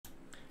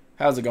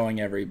How's it going,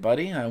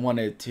 everybody? I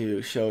wanted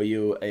to show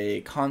you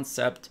a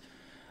concept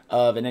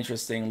of an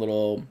interesting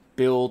little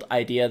build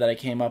idea that I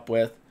came up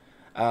with.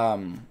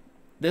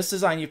 This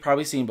design you've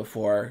probably seen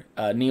before.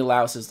 Neil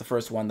Laus is the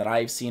first one that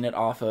I've seen it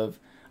off of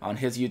on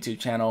his YouTube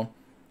channel.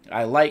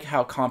 I like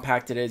how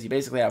compact it is. You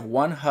basically have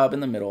one hub in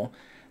the middle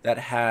that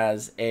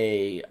has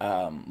a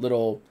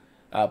little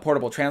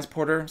portable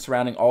transporter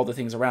surrounding all the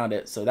things around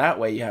it. So that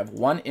way you have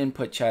one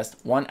input chest,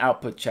 one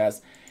output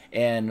chest,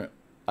 and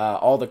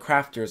all the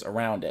crafters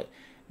around it.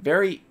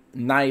 Very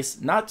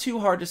nice, not too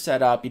hard to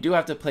set up. You do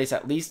have to place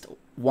at least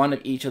one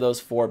of each of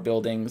those 4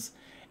 buildings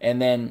and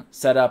then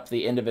set up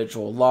the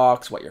individual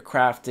locks, what you're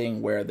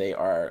crafting, where they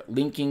are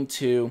linking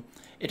to.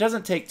 It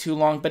doesn't take too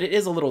long, but it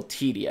is a little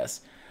tedious.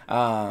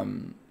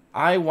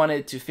 I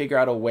wanted to figure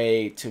out a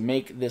way to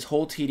make this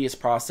whole tedious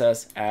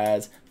process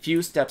as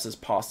few steps as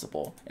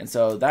possible. And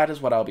so that is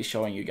what I'll be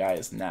showing you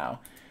guys now.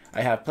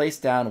 I have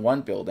placed down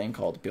one building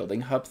called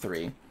Building Hub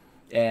 3,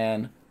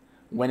 and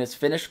when it's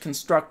finished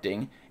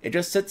constructing, it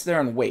just sits there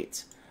and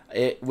waits.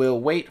 It will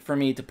wait for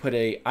me to put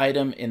an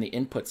item in the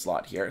input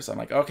slot here. So I'm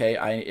like, okay,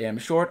 I am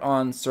short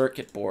on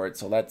circuit boards,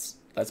 so let's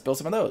build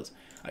some of those.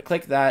 I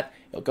click that.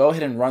 It'll go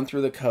ahead and run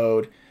through the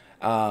code.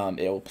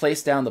 It will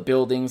place down the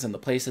buildings in the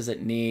places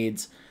it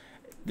needs.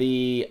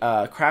 The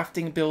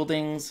crafting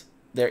buildings,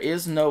 there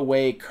is no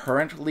way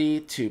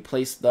currently to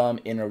place them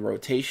in a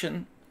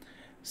rotation.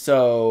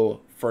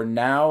 So for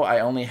now, I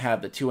only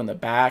have the 2 in the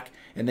back,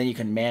 and then you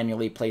can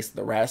manually place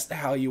the rest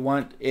how you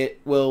want. It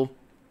will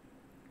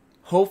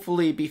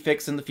hopefully be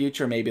fixed in the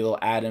future. Maybe they'll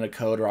add in a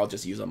code, or I'll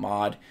just use a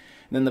mod.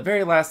 And then the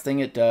very last thing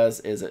it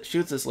does is it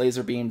shoots this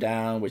laser beam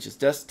down, which is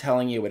just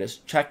telling you it is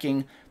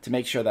checking to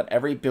make sure that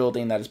every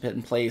building that has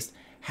been placed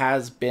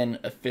has been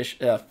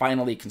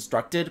finally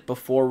constructed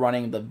before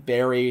running the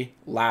very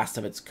last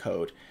of its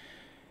code.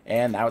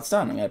 And now it's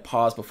done. I'm going to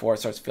pause before it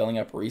starts filling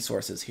up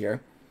resources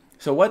here.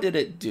 So what did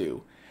it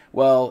do?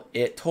 Well,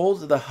 it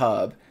told the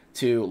hub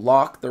to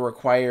lock the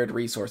required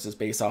resources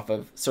based off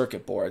of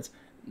circuit boards,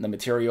 the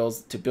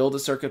materials to build a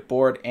circuit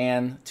board,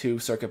 and 2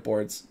 circuit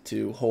boards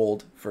to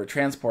hold for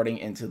transporting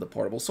into the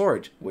portable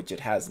storage, which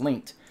it has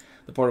linked.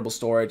 The portable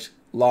storage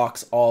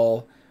locks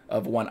all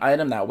of one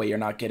item. That way you're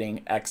not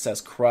getting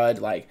excess crud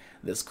like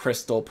this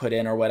crystal put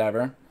in or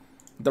whatever.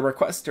 The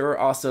requester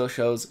also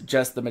shows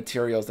just the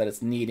materials that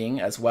it's needing,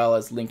 as well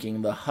as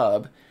linking the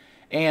hub.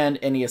 And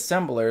any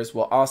assemblers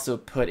will also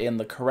put in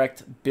the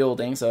correct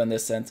building. So in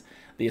this sense,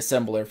 the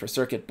assembler for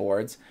circuit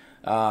boards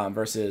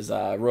versus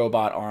a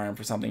robot arm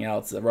for something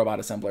else, a robot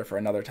assembler for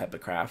another type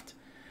of craft.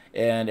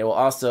 And it will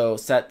also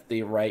set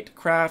the right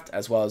craft,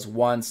 as well as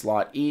 1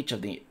 slot each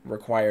of the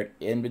required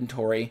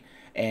inventory,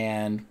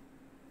 and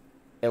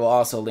it will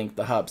also link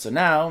the hub. So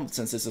now,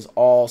 since this is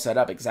all set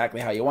up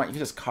exactly how you want, you can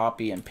just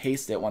copy and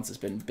paste it once it's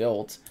been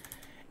built,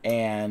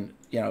 and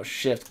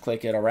shift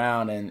click it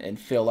around and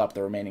fill up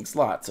the remaining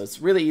slots. So it's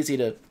really easy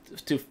to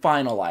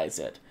finalize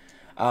it.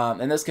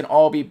 And this can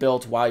all be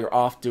built while you're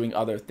off doing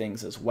other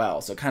things as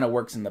well. So it kind of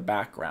works in the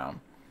background.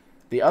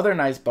 The other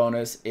nice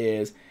bonus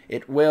is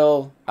it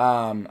will,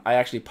 I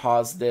actually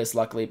paused this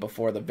luckily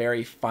before the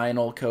very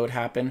final code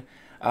happened.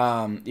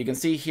 You can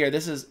see here,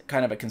 this is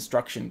kind of a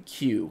construction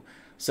queue.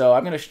 So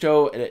I'm going to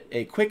show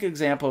a quick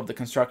example of the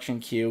construction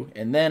queue,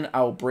 and then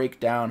I'll break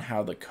down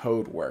how the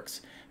code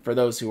works for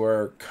those who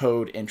are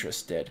code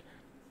interested.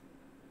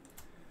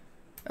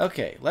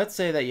 Okay, let's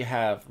say that you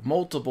have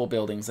multiple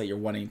buildings that you're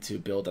wanting to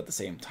build at the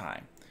same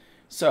time.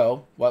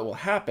 So what will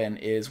happen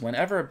is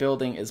whenever a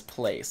building is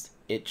placed,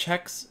 it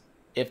checks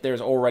if there's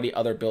already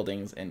other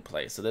buildings in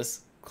place. So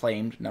this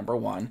claimed number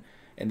 1,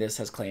 and this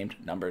has claimed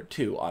number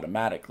 2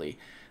 automatically.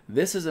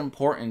 This is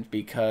important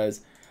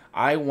because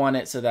I want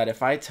it so that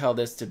if I tell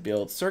this to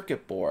build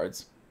circuit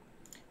boards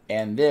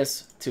and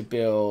this to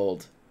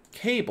build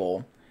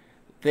cable,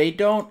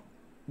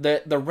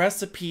 the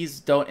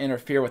recipes don't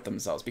interfere with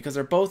themselves, because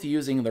they're both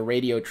using the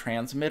radio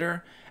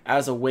transmitter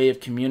as a way of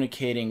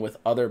communicating with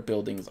other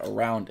buildings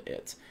around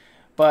it.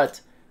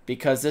 But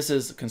because this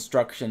is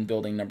construction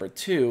building number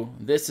 2,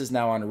 this is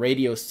now on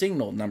radio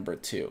signal number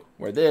 2,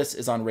 where this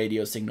is on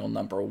radio signal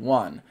number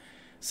 1.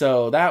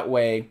 So that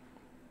way,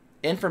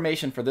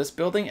 information for this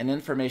building and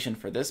information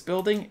for this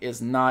building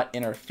is not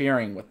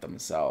interfering with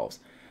themselves.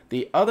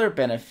 The other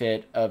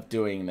benefit of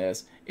doing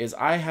this is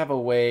I have a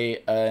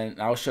way,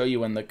 and I'll show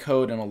you in the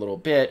code in a little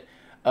bit,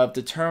 of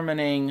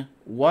determining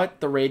what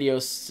the radio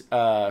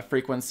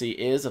frequency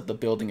is of the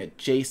building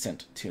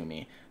adjacent to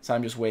me. So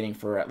I'm just waiting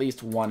for at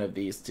least one of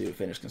these to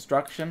finish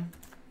construction.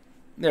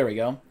 There we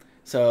go.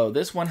 So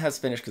this one has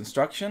finished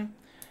construction.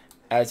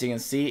 As you can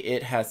see,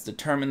 it has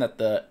determined that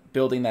the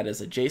building that is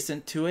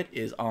adjacent to it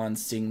is on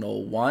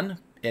signal 1.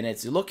 And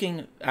it's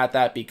looking at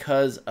that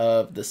because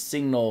of the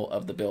signal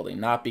of the building,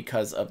 not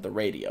because of the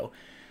radio.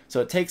 So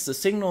it takes the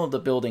signal of the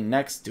building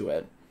next to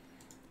it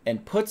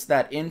and puts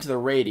that into the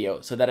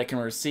radio so that it can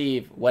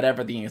receive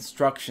whatever the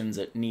instructions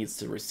it needs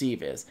to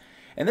receive is.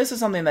 And this is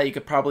something that you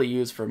could probably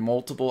use for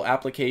multiple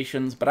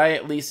applications, but I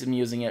at least am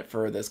using it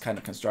for this kind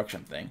of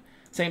construction thing.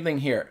 Same thing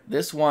here.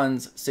 This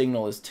one's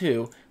signal is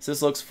 2, so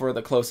this looks for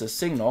the closest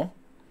signal,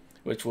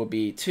 which will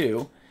be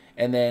 2,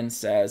 and then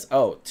says,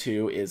 oh,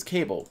 2 is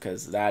cable,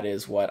 because that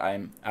is what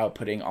I'm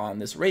outputting on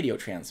this radio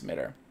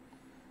transmitter.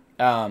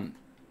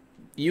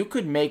 You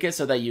could make it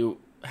so that you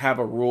have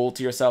a rule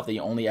to yourself that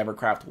you only ever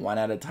craft one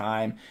at a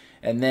time,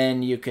 and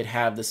then you could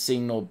have the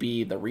signal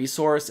be the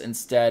resource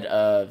instead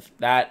of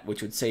that,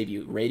 which would save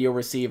you radio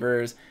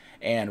receivers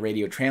and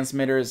radio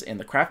transmitters in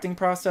the crafting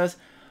process.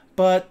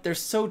 But they're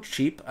so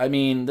cheap. I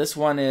mean, this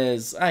one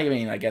is,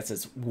 I guess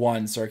it's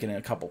one circuit and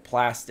a couple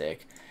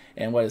plastic.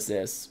 And what is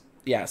this?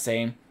 Yeah,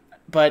 same.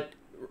 But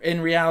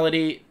in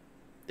reality,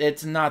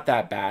 it's not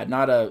that bad.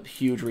 Not a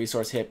huge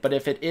resource hit. But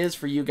if it is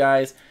for you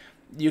guys,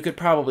 you could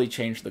probably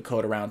change the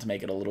code around to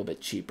make it a little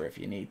bit cheaper if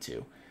you need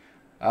to.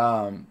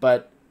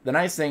 But the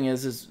nice thing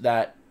is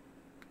that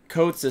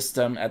code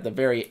system at the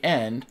very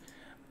end,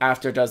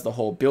 after it does the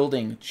whole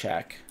building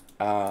check,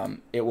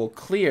 it will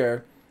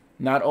clear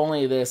not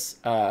only this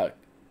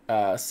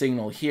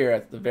signal here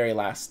at the very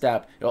last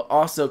step, it'll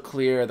also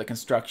clear the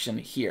construction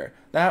here.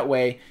 That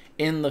way,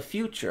 in the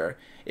future,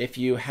 if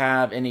you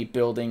have any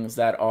buildings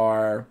that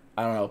are,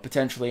 I don't know,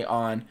 potentially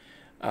on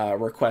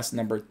request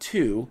number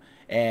 2,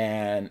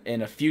 and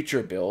in a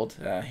future build,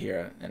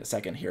 here in a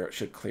second here, it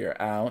should clear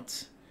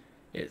out.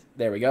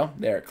 There we go.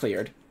 There, it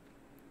cleared.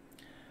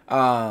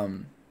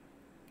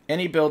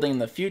 Any building in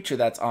the future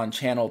that's on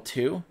channel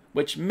 2,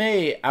 which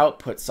may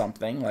output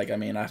something, like, I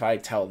mean, if I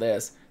tell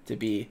this to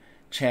be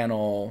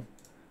channel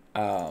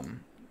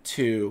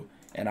 2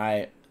 and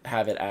I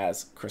have it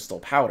as crystal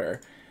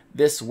powder,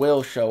 this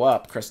will show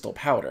up crystal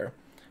powder.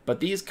 But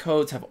these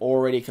codes have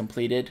already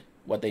completed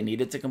what they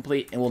needed to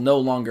complete and will no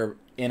longer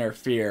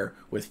interfere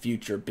with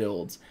future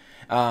builds.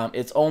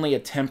 It's only a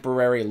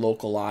temporary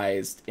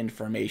localized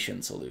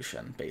information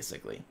solution,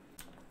 basically.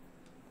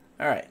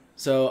 Alright,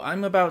 so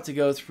I'm about to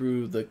go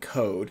through the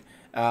code.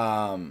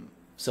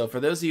 So for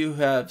those of you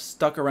who have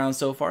stuck around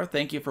so far,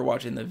 thank you for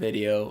watching the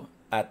video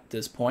at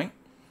this point.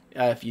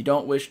 If you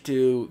don't wish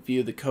to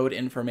view the code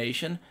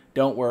information,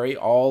 don't worry,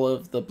 all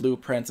of the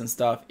blueprints and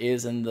stuff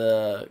is in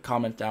the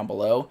comment down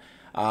below.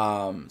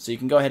 So you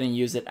can go ahead and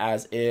use it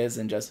as is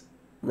and just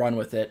run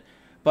with it.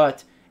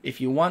 But if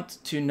you want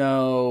to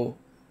know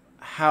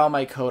how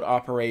my code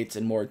operates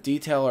in more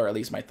detail, or at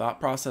least my thought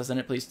process in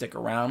it, please stick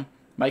around.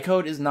 My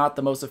code is not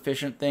the most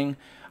efficient thing.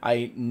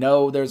 I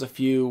know there's a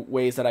few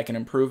ways that I can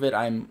improve it.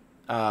 I'm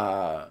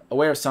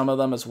aware of some of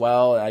them as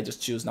well, and I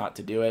just choose not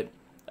to do it.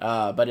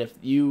 But if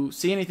you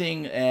see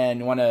anything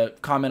and want to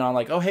comment on,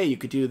 like, oh, hey, you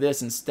could do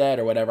this instead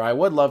or whatever, I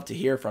would love to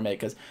hear from it,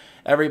 because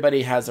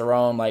everybody has their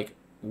own, like,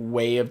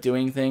 way of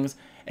doing things,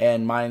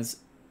 and mine's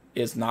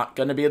is not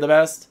going to be the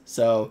best.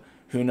 So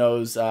who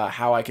knows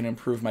how I can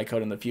improve my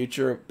code in the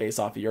future based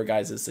off of your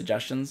guys'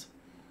 suggestions.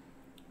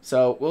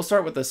 So we'll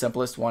start with the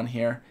simplest one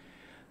here,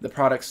 the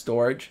product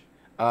storage.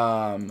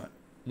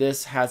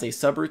 This has a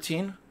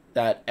subroutine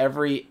that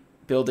every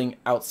building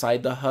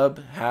outside the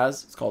hub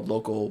has. It's called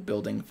local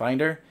building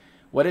finder.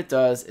 What it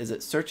does is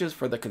it searches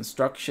for the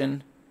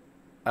construction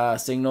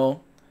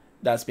signal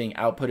that's being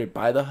outputted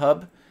by the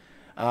hub.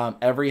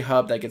 Every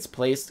hub that gets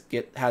placed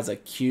has a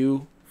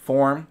queue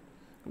form,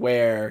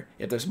 where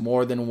if there's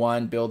more than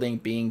one building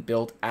being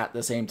built at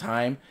the same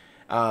time,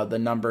 the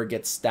number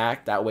gets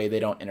stacked. That way they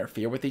don't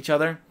interfere with each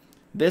other.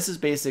 This is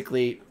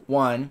basically,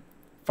 one,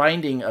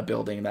 finding a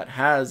building that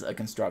has a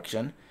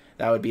construction.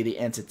 That would be the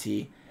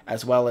entity,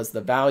 as well as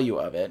the value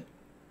of it.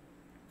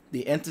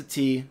 The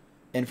entity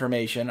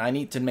information, I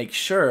need to make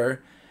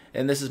sure,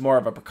 and this is more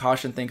of a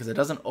precaution thing because it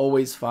doesn't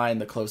always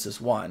find the closest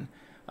one.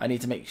 I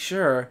need to make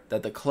sure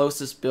that the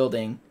closest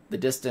building, the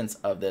distance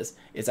of this,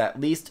 is at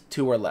least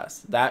 2 or less.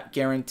 That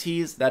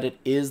guarantees that it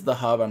is the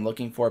hub I'm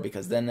looking for,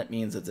 because then it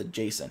means it's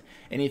adjacent.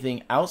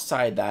 Anything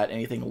outside that,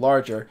 anything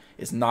larger,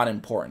 is not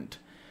important.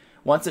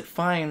 Once it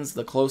finds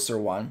the closer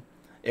one,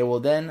 it will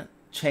then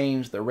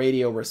change the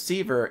radio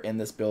receiver in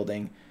this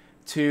building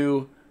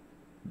to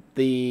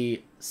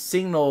the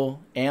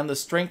signal and the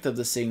strength of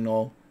the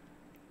signal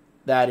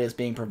that is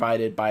being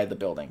provided by the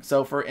building.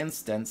 So for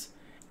instance,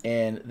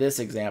 in this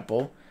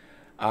example,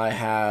 I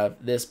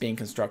have this being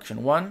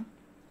construction 1.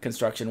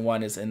 Construction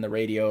 1 is in the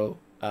radio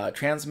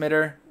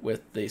transmitter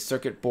with the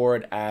circuit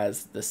board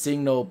as the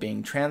signal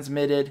being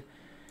transmitted,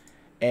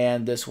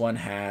 and this one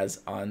has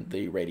on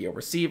the radio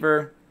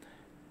receiver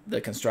the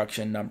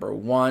construction number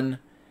 1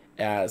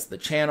 as the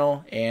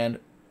channel and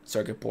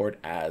circuit board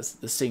as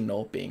the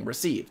signal being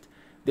received.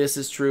 This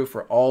is true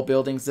for all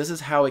buildings. This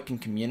is how it can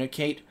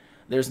communicate.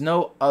 There's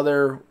no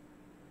other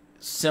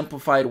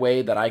simplified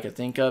way that I could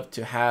think of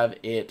to have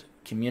it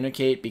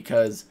communicate,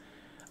 because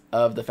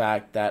of the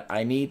fact that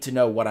I need to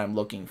know what I'm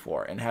looking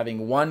for, and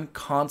having one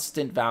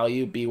constant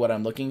value be what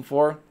I'm looking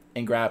for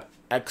and grab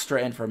extra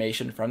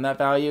information from that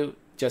value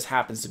just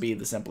happens to be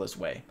the simplest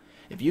way.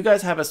 If you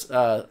guys have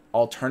a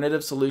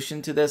alternative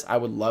solution to this, I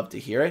would love to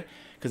hear it,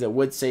 because it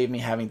would save me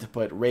having to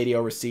put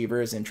radio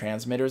receivers and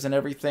transmitters and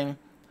everything,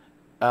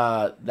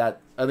 that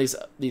at least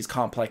these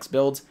complex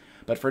builds.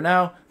 But for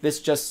now, this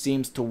just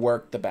seems to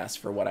work the best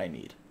for what I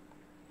need.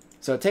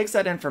 So it takes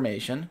that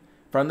information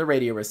from the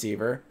radio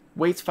receiver,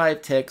 waits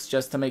 5 ticks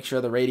just to make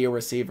sure the radio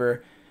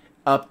receiver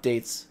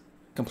updates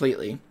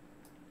completely.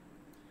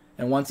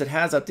 And once it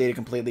has updated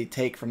completely,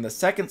 take from the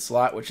second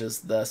slot, which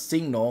is the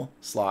signal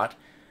slot,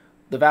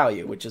 the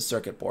value, which is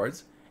circuit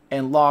boards,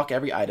 and lock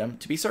every item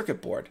to be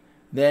circuit board.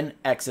 Then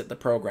exit the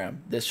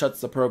program. This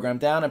shuts the program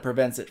down and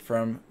prevents it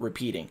from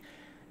repeating.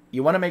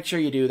 You want to make sure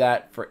you do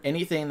that for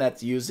anything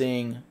that's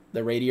using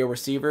the radio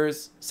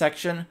receivers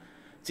section,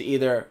 to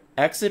either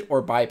exit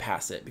or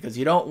bypass it, because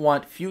you don't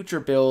want future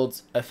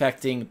builds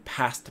affecting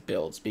past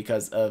builds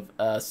because of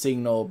a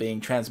signal being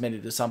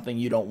transmitted to something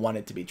you don't want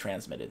it to be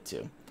transmitted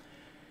to.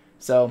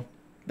 So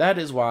that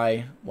is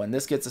why when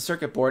this gets a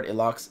circuit board, it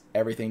locks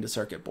everything to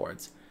circuit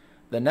boards.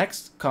 The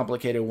next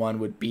complicated one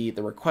would be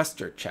the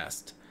requester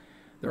chest.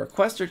 The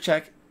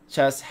requester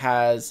chest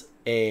has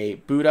a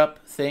boot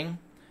up thing.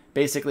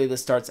 Basically,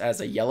 this starts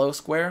as a yellow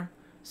square.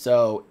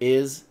 So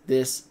is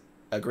this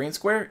a green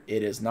square?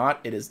 It is not.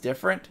 It is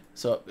different.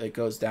 So it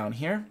goes down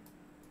here.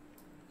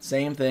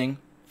 Same thing.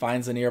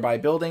 Finds a nearby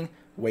building.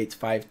 Waits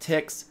 5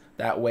 ticks.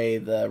 That way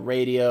the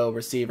radio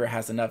receiver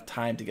has enough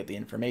time to get the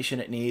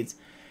information it needs.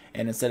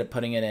 And instead of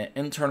putting it in an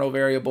internal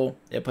variable,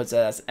 it puts it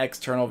as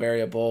external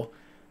variable.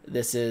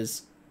 This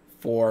is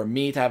for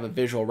me to have a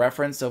visual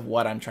reference of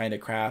what I'm trying to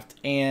craft,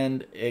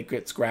 and it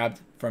gets grabbed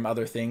from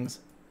other things.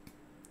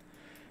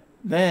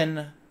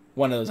 Then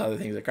one of those other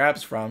things it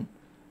grabs from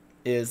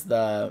is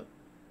the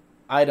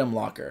item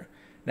locker.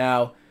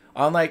 Now,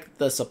 unlike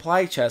the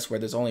supply chest where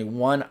there's only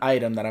one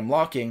item that I'm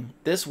locking,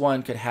 this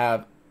one could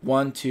have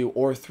 1, 2,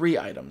 or 3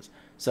 items.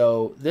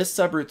 So this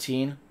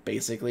subroutine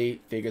basically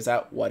figures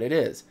out what it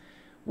is.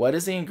 What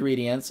is the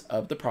ingredients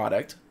of the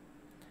product?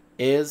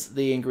 Is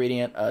the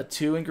ingredient a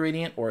 2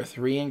 ingredient or a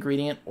 3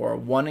 ingredient or a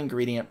 1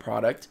 ingredient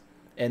product?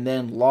 And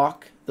then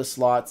lock the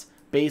slots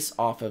based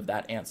off of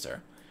that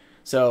answer.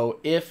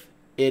 So if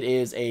it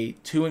is a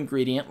 2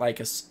 ingredient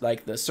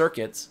like the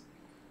circuits,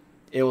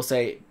 it will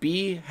say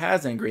B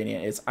has an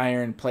ingredient. It's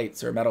iron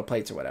plates or metal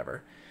plates or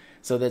whatever.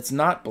 So that's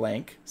not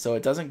blank, so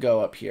it doesn't go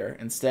up here.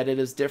 Instead, it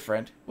is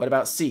different. What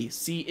about C?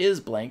 C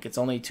is blank. It's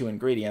only 2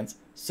 ingredients.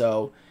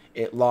 So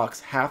it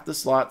locks half the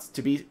slots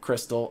to be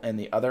crystal and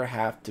the other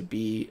half to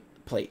be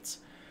plates.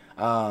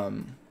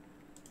 After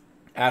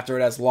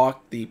it has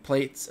locked the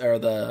plates or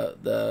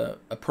the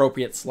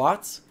appropriate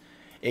slots,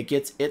 it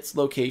gets its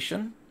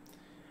location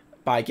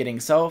by getting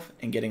self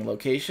and getting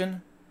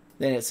location.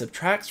 Then it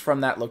subtracts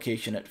from that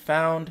location it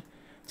found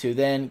to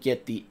then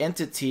get the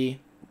entity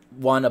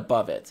 1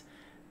 above it.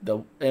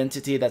 The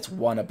entity that's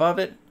 1 above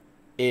it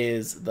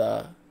is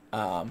the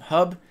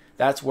hub.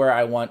 That's where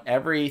I want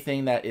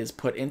everything that is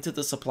put into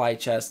the supply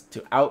chest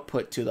to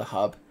output to the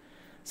hub.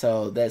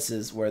 So this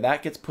is where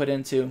that gets put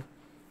into.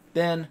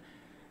 Then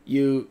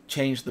you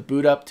change the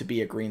boot up to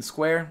be a green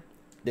square.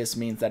 This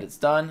means that it's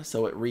done.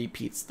 So it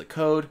repeats the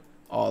code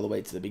all the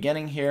way to the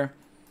beginning here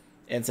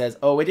and says,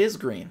 oh, it is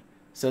green.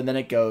 So then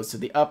it goes to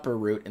the upper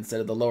root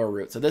instead of the lower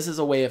root. So this is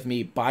a way of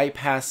me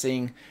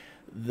bypassing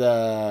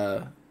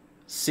the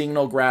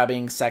signal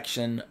grabbing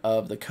section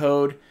of the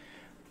code.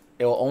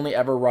 It will only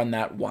ever run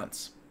that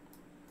once.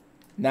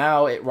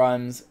 Now it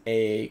runs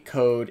a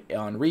code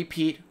on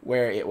repeat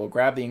where it will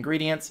grab the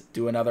ingredients,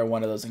 do another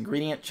one of those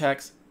ingredient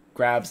checks,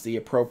 grabs the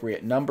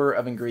appropriate number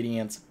of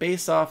ingredients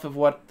based off of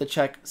what the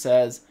check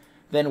says,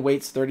 then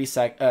waits 30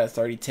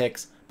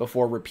 ticks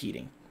before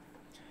repeating.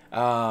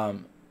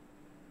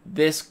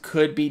 This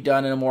could be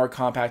done in a more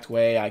compact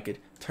way. I could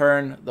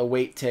turn the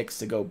wait ticks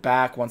to go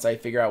back once I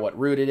figure out what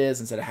route it is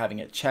instead of having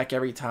it check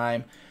every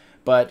time.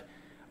 But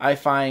I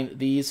find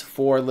these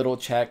 4 little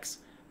checks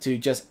to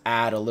just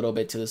add a little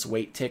bit to this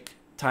wait tick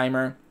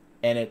timer,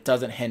 and it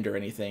doesn't hinder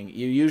anything.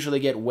 You usually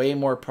get way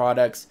more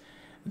products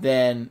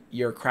than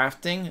you're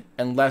crafting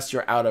unless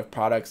you're out of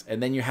products,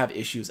 and then you have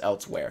issues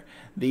elsewhere.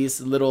 These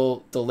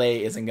little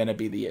delay isn't going to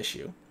be the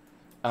issue,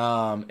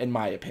 in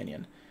my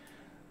opinion.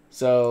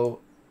 So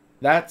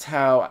that's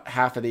how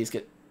half of these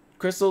get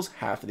crystals,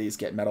 half of these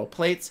get metal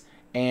plates,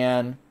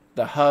 and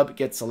the hub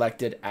gets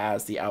selected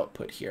as the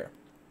output here.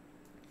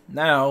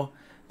 Now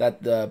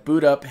that the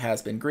boot up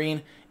has been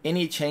green,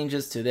 any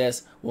changes to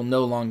this will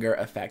no longer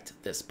affect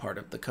this part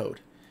of the code.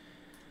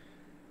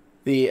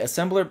 The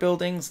assembler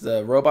buildings,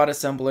 the robot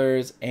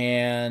assemblers,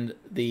 and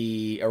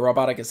the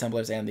robotic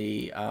assemblers and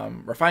the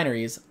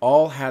refineries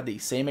all have the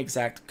same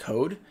exact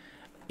code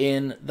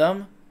in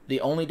them. The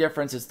only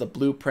difference is the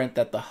blueprint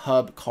that the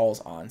hub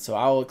calls on. So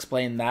I'll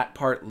explain that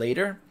part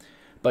later,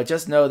 but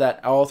just know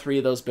that all 3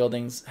 of those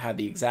buildings have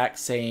the exact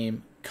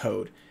same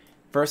code.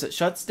 First, it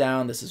shuts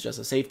down. This is just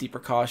a safety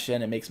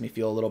precaution. It makes me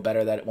feel a little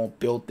better that it won't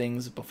build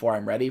things before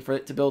I'm ready for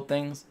it to build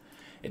things.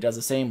 It does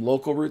the same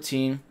local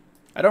routine.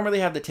 I don't really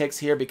have the ticks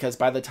here because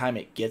by the time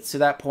it gets to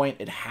that point,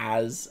 it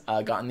has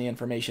gotten the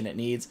information it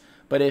needs.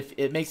 But if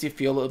it makes you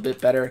feel a little bit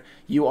better,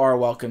 you are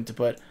welcome to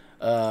put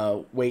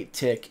a wait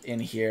tick in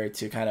here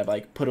to kind of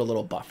like put a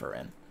little buffer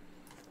in.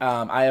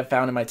 I have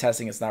found in my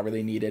testing it's not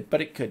really needed,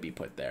 but it could be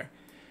put there.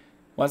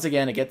 Once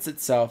again, it gets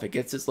itself, it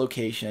gets its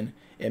location,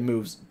 it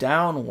moves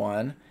down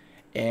 1,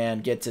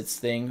 and gets its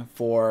thing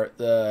for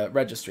the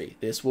registry.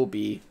 This will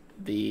be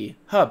the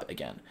hub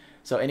again.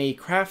 So any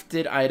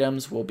crafted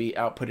items will be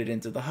outputted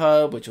into the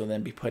hub, which will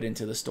then be put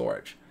into the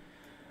storage.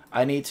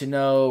 I need to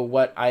know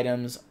what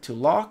items to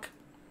lock.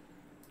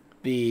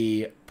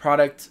 The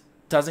product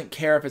doesn't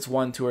care if it's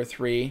 1, 2, or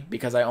 3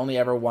 because I only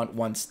ever want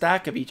 1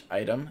 stack of each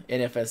item.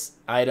 And if an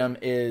item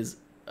is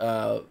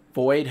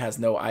void, has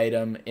no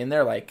item in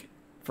there, like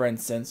for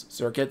instance,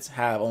 circuits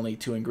have only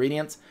 2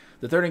 ingredients,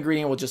 the 3rd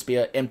ingredient will just be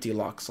an empty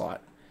lock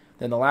slot.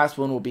 Then the last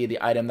one will be the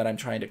item that I'm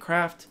trying to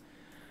craft.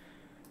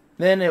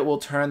 Then it will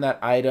turn that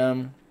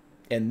item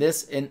in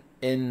this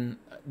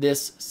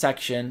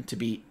section to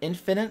be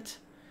infinite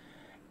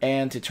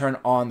and to turn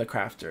on the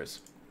crafters.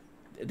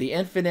 The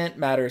infinite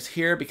matters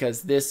here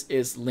because this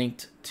is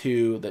linked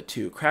to the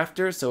 2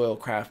 crafters, so it will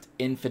craft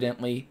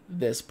infinitely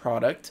this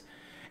product.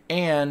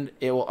 And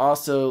it will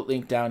also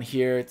link down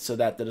here so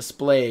that the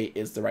display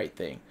is the right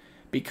thing.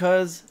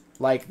 Because,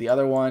 like the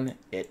other one,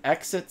 it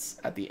exits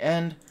at the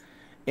end,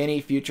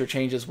 any future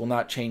changes will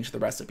not change the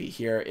recipe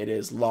here. It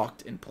is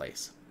locked in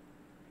place.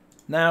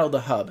 Now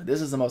the hub. This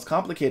is the most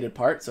complicated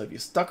part, so if you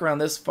stuck around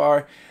this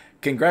far,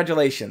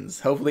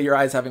 congratulations. Hopefully your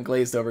eyes haven't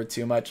glazed over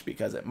too much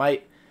because it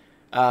might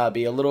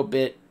be a little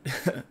bit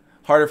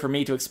harder for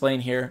me to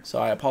explain here. So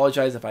I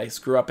apologize if I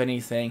screw up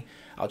anything.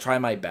 I'll try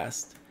my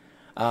best.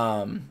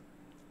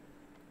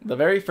 The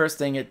very first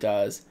thing it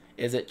does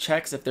is it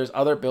checks if there's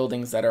other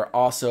buildings that are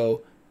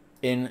also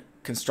in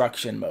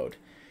construction mode.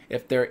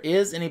 If there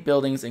is any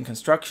buildings in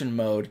construction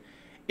mode,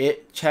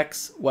 it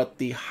checks what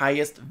the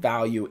highest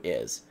value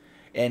is.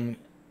 And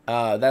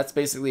that's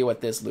basically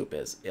what this loop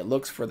is. It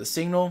looks for the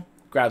signal,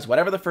 grabs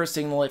whatever the first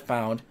signal it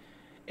found,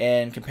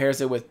 and compares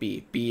it with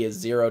B. B is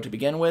 0 to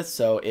begin with,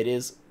 so it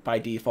is by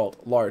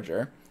default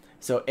larger.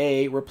 So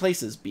A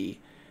replaces B.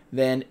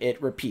 Then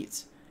it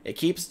repeats. It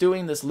keeps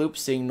doing this loop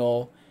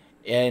signal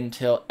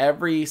until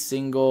every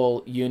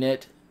single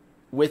unit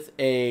with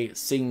a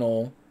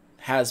signal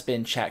has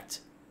been checked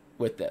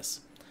with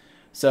this.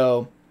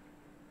 So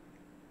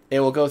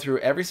it will go through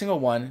every single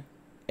one,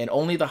 and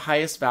only the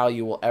highest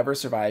value will ever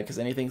survive because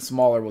anything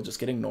smaller will just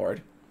get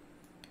ignored.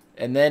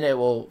 And then it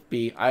will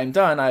be, I'm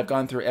done, I've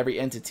gone through every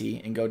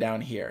entity, and go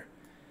down here.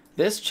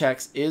 This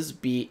checks is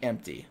B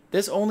empty.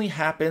 This only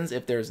happens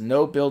if there's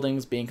no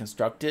buildings being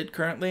constructed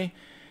currently.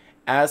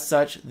 As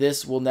such,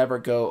 this will never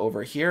go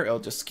over here. It'll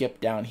just skip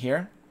down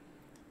here.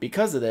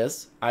 Because of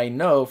this, I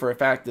know for a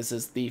fact this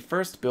is the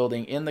first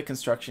building in the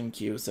construction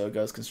queue. So it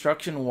goes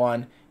construction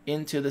 1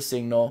 into the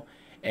signal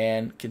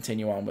and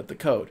continue on with the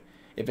code.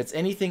 If it's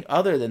anything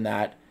other than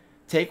that,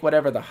 take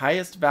whatever the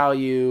highest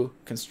value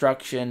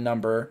construction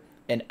number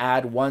and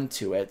add 1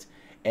 to it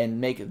and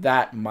make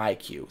that my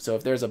queue. So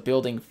if there's a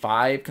building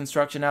 5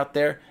 construction out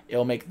there,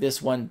 it'll make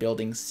this one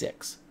building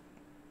 6.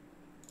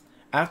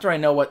 After I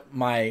know what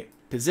my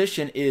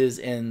position is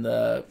in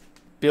the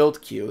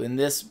build queue, and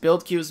this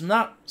build queue is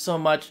not so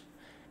much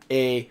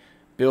a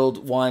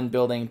build 1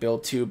 building,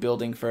 build 2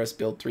 building first,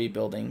 build 3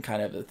 building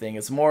kind of a thing.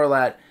 It's more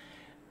that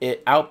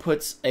it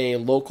outputs a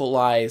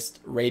localized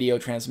radio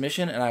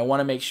transmission, and I want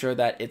to make sure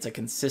that it's a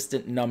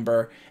consistent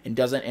number and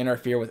doesn't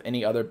interfere with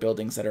any other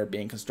buildings that are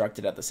being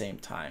constructed at the same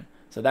time.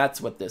 So that's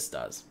what this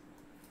does.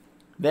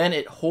 Then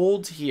it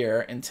holds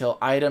here until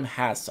item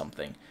has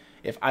something.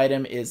 If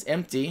item is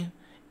empty,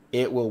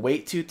 it will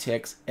wait 2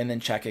 ticks and then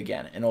check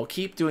again. And it'll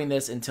keep doing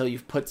this until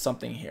you've put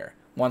something here.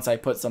 Once I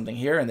put something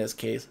here, in this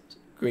case,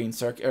 green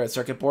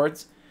circuit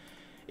boards,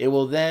 it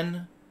will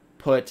then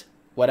put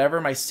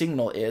whatever my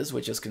signal is,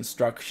 which is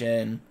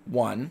construction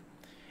 1,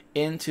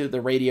 into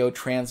the radio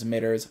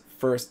transmitter's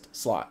first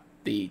slot,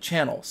 the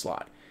channel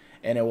slot.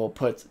 And it will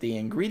put the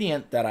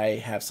ingredient that I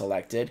have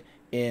selected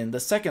in the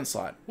second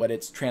slot, what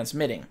it's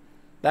transmitting.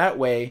 That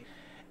way,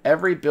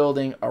 every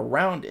building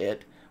around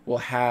it will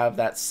have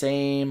that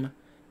same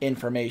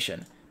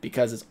information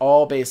because it's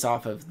all based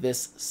off of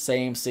this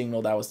same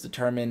signal that was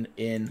determined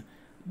in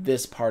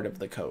this part of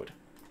the code.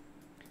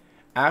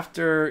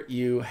 After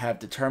you have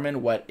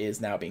determined what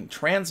is now being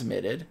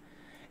transmitted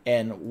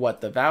and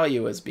what the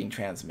value is being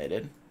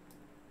transmitted,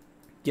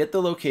 get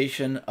the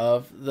location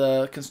of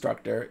the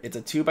constructor. It's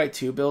a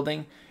 2x2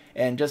 building,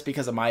 and just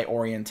because of my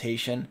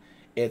orientation,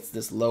 it's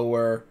this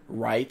lower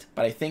right,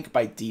 but I think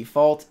by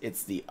default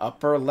it's the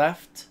upper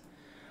left.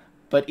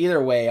 But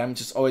either way, I'm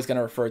just always going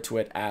to refer to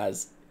it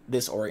as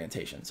this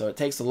orientation. So it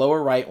takes the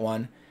lower right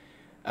one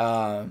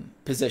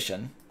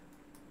position,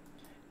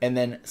 and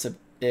then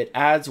it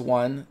adds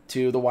 1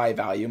 to the Y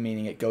value,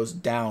 meaning it goes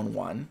down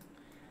 1,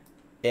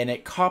 and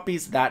it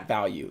copies that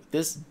value.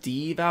 This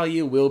D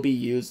value will be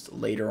used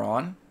later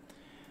on,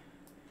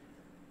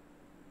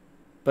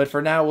 but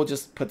for now we'll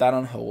just put that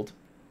on hold.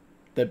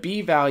 The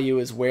B value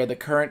is where the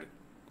current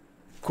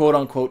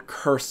quote-unquote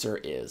cursor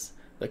is.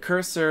 The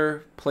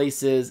cursor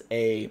places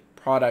a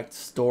product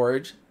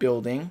storage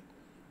building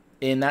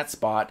in that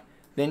spot,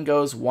 then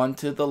goes 1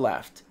 to the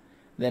left,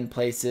 then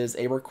places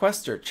a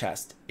requester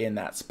chest in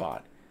that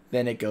spot.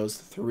 Then it goes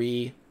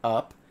 3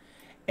 up.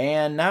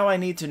 And now I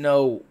need to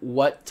know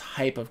what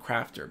type of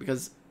crafter,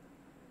 because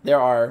there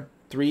are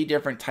 3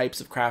 different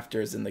types of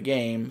crafters in the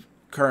game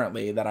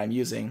currently that I'm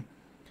using,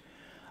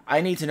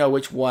 I need to know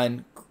which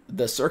one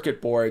the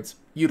circuit boards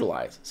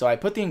utilize. So I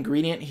put the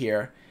ingredient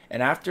here,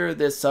 and after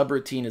this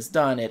subroutine is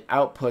done, it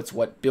outputs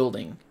what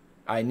building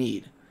I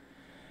need.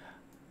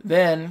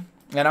 Then,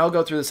 and I'll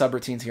go through the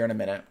subroutines here in a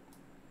minute.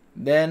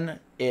 Then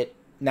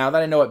now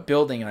that I know what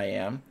building I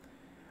am,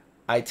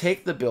 I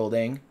take the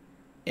building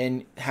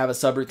and have a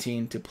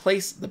subroutine to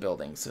place the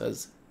building. So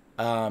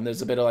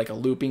there's a bit of like a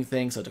looping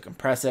thing, so to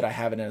compress it, I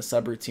have it in a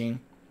subroutine.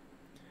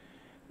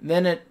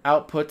 Then it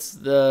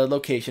outputs the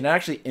location. It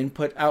actually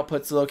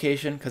outputs the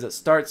location because it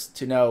starts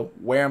to know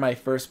where am I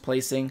first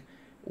placing,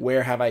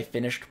 where have I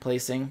finished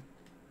placing.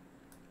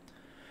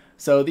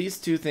 So these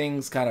two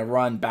things kind of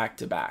run back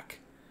to back.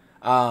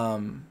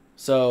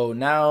 So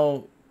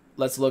now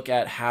let's look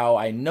at how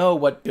I know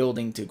what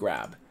building to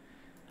grab.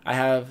 I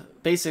have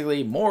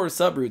basically more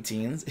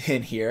subroutines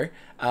in here.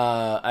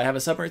 I have a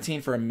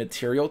subroutine for a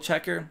material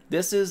checker.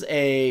 This is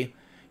a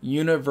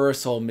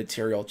universal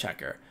material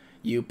checker.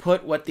 You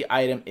put what the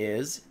item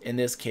is. In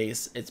this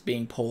case, it's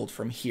being pulled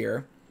from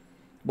here.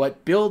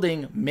 What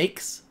building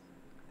makes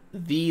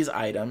these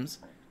items,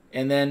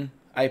 and then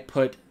I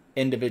put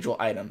individual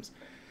items.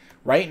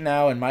 Right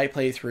now in my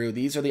playthrough,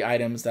 these are the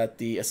items that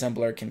the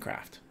assembler can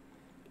craft.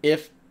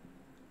 If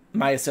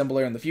my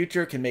assembler in the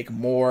future can make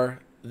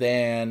more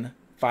than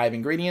 5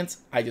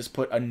 ingredients, I just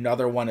put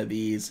another one of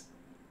these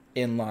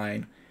in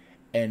line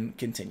and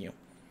continue.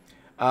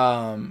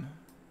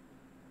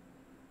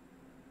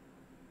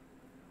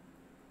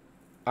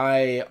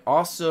 I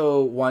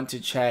also want to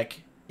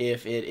check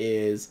if it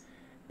is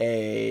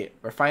a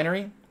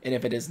refinery, and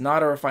if it is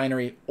not a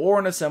refinery or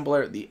an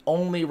assembler, the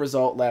only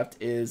result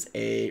left is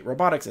a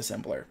robotics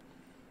assembler.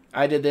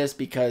 I did this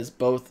because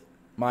both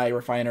my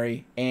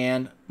refinery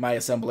and my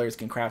assemblers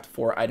can craft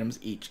 4 items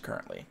each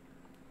currently.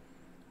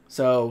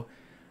 So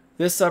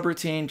this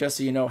subroutine, just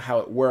so you know how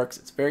it works,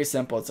 it's very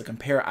simple. It's a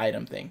compare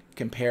item thing.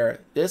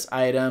 Compare this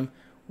item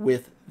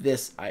with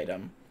this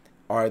item.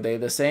 Are they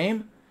the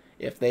same?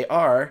 If they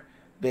are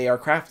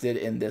crafted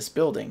in this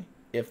building.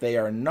 If they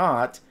are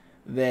not,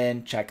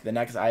 then check the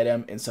next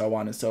item, and so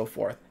on and so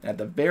forth. And at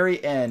the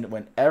very end,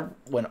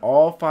 when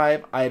all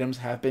 5 items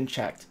have been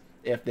checked,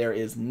 if there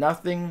is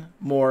nothing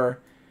more,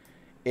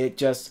 it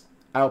just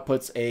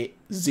outputs a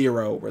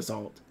 0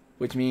 result,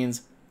 which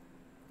means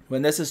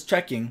when this is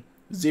checking,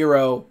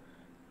 0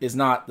 is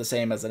not the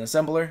same as an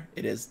assembler.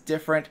 It is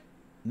different.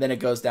 Then it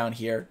goes down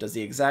here, does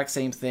the exact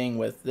same thing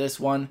with this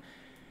one.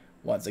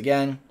 Once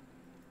again,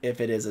 if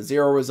it is a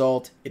 0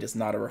 result, it is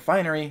not a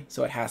refinery,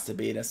 so it has to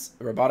be a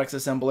robotics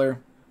assembler.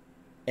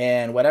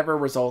 And whatever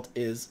result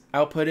is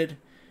outputted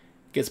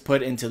gets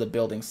put into the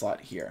building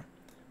slot here.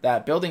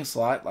 That building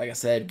slot, like I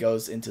said,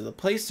 goes into the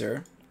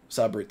placer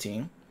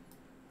subroutine.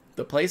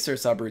 The placer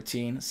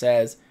subroutine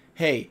says,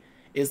 hey,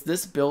 is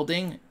this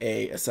building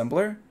a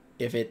assembler?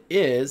 If it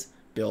is,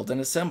 build an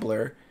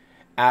assembler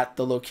at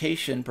the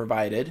location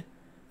provided,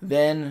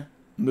 then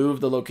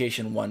move the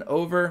location 1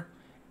 over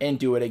and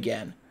do it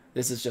again.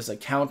 This is just a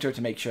counter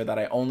to make sure that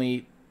I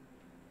only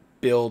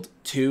build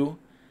 2.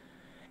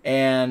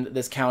 And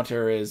this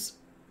counter is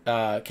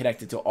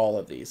connected to all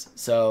of these.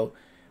 So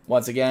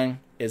once again,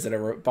 is it a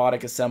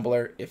robotic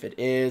assembler? If it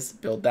is,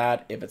 build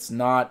that. If it's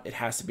not, it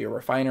has to be a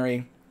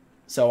refinery,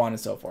 so on and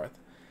so forth.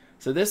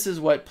 So this is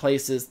what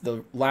places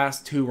the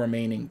last 2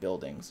 remaining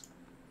buildings.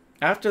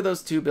 After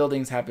those 2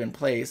 buildings have been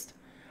placed,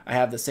 I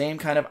have the same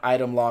kind of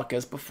item lock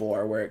as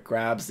before, where it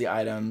grabs the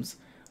items,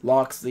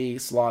 locks the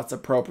slots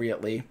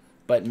appropriately,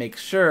 but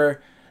makes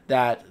sure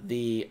that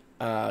the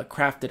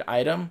crafted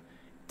item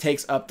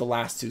takes up the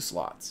last 2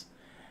 slots.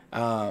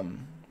 So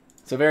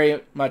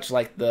very much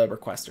like the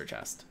requester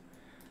chest.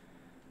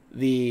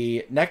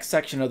 The next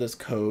section of this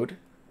code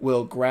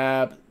will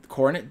grab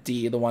coordinate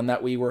D, the one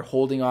that we were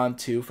holding on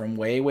to from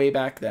way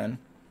back then,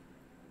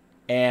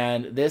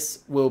 and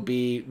this will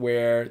be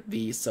where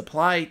the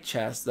supply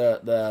chest,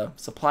 the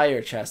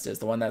supplier chest is,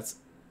 the one that's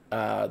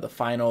the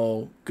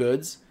final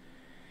goods.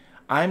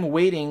 I'm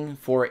waiting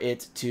for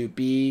it to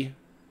be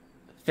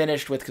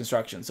finished with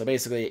construction. So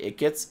basically it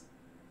gets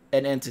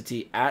an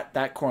entity at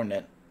that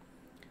coordinate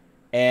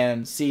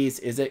and sees,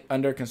 is it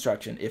under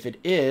construction? If it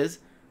is,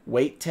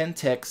 wait 10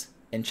 ticks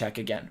and check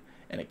again.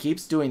 And it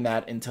keeps doing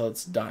that until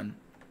it's done.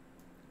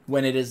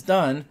 When it is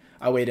done,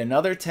 I wait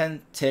another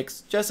 10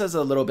 ticks just as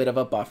a little bit of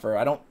a buffer.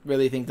 I don't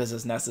really think this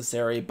is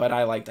necessary, but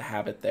I like to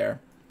have it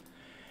there.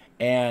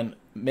 And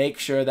make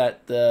sure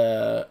that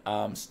the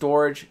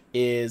storage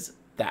is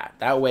that.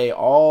 That way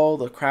all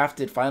the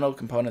crafted final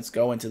components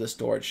go into the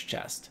storage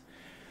chest.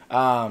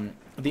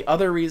 The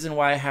other reason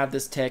why I have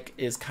this tick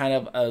is kind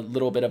of a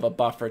little bit of a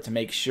buffer to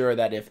make sure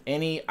that if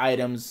any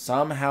items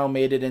somehow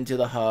made it into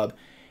the hub,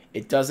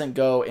 it doesn't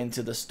go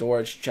into the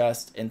storage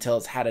chest until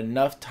it's had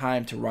enough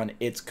time to run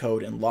its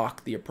code and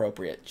lock the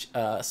appropriate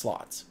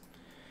slots.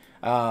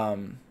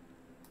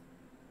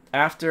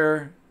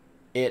 After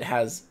it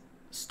has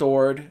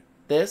stored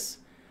this,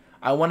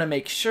 I want to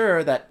make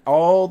sure that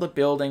all the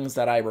buildings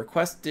that I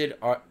requested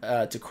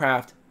to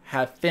craft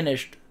have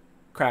finished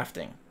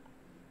crafting.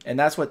 And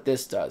that's what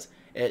this does.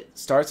 It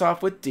starts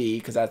off with D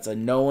because that's a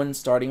known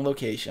starting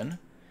location.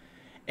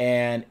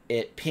 And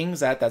it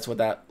pings that. That's what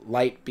that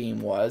light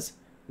beam was.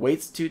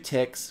 Waits 2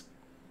 ticks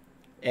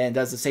and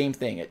does the same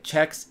thing. It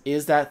checks,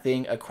 is that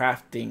thing a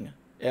crafting,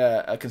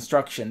 a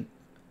construction?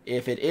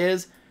 If it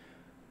is,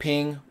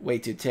 ping,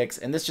 wait 2 ticks.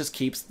 And this just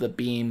keeps the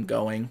beam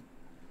going.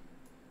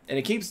 And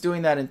it keeps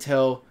doing that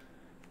until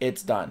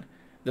it's done.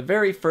 The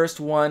very first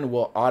one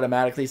will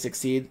automatically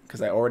succeed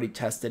because I already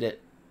tested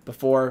it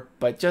before,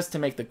 but just to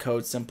make the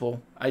code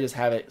simple, I just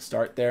have it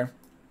start there.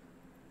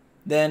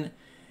 Then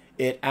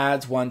it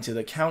adds 1 to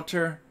the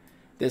counter.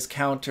 This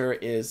counter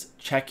is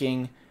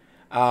checking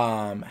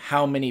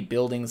how many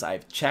buildings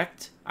I've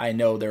checked. I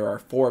know there are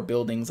 4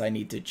 buildings I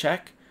need to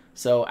check.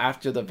 So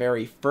after the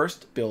very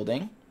first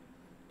building,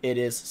 it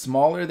is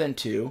smaller than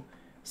 2.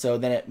 So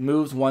then it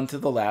moves 1 to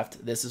the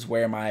left. This is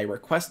where my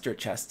requester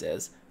chest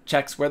is.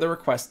 Checks where the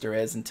requester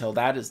is until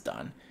that is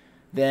done.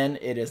 Then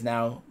it is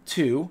now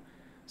 2.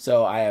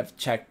 So I have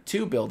checked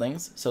 2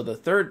 buildings. So the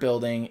third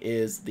building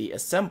is the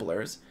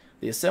assemblers.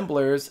 The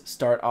assemblers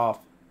start off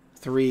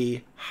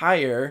 3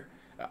 higher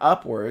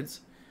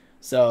upwards.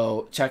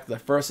 So check the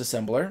first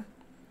assembler.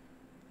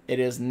 It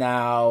is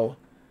now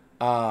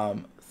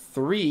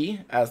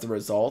 3 as the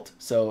result.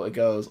 So it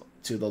goes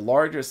to the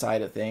larger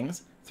side of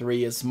things.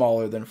 3 is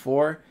smaller than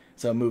 4.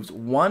 So it moves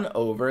 1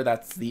 over.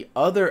 That's the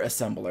other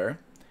assembler.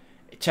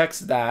 It checks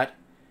that.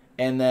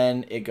 And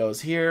then it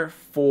goes here.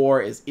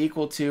 4 is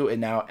equal to, and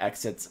now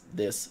exits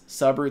this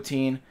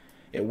subroutine.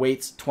 It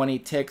waits 20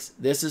 ticks.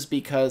 This is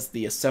because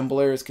the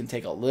assemblers can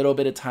take a little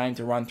bit of time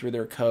to run through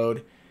their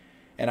code.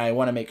 And I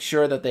want to make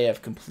sure that they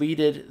have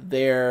completed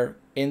their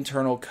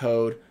internal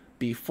code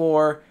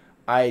before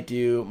I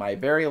do my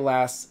very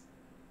last,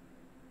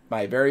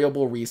 my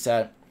variable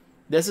reset.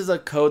 This is a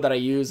code that I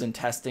use in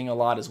testing a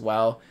lot as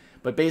well.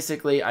 But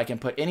basically, I can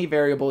put any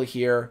variable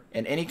here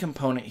and any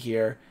component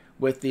here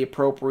with the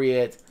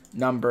appropriate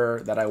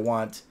number that I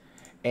want.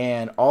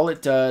 And all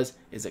it does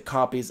is it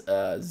copies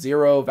a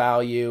 0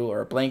 value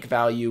or a blank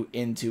value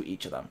into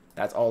each of them.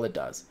 That's all it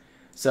does.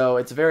 So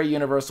it's a very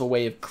universal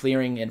way of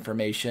clearing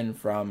information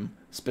from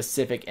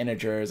specific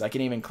integers. I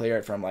can even clear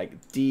it from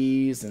like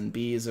D's and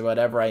B's or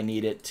whatever I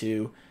need it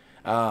to.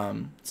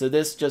 So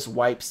this just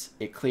wipes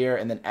it clear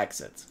and then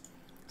exits.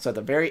 So at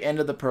the very end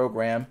of the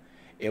program,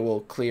 it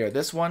will clear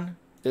this one,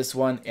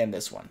 and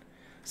this one.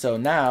 So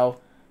now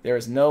there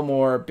is no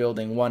more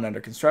building 1 under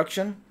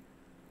construction,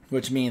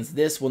 which means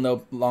this will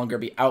no longer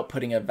be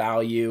outputting a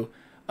value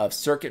of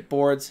circuit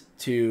boards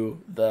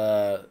to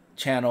the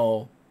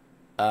channel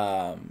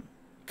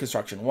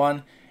construction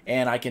 1,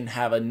 and I can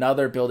have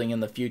another building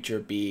in the future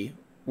be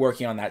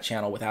working on that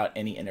channel without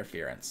any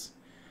interference.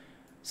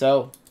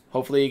 So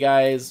hopefully you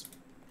guys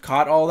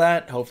caught all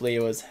that. Hopefully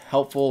it was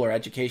helpful or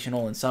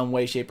educational in some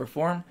way, shape, or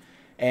form.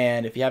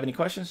 And if you have any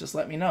questions, just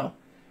let me know.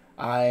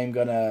 I'm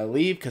gonna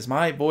leave because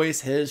my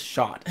voice has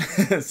shot.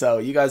 So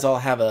you guys all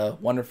have a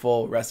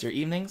wonderful rest of your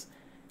evenings.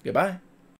 Goodbye.